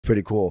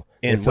Pretty cool.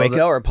 In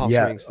Waco or Palm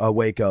Springs? Yeah,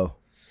 Waco.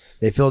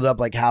 They filled it up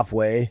like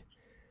halfway.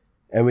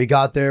 And we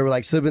got there, we're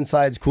like, slip and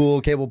slide's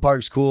cool, cable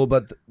park's cool,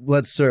 but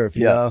let's surf,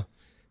 you know?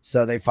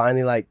 So they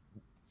finally like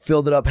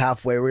filled it up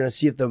halfway. We're gonna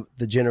see if the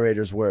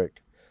generators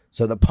work.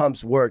 So the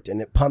pumps worked,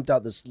 and it pumped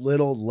out this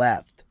little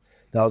left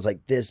that was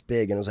like this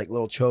big, and it was like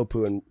little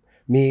chopu, and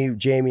me,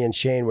 Jamie, and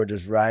Shane were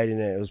just riding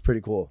it. It was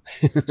pretty cool.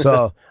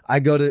 So I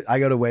go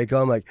to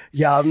Waco. I'm like,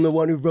 yeah, I'm the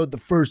one who rode the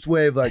first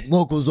wave, like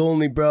locals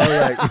only, bro.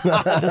 Like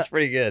That's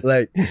pretty good.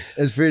 Like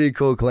it's pretty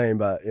cool claim,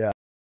 but yeah.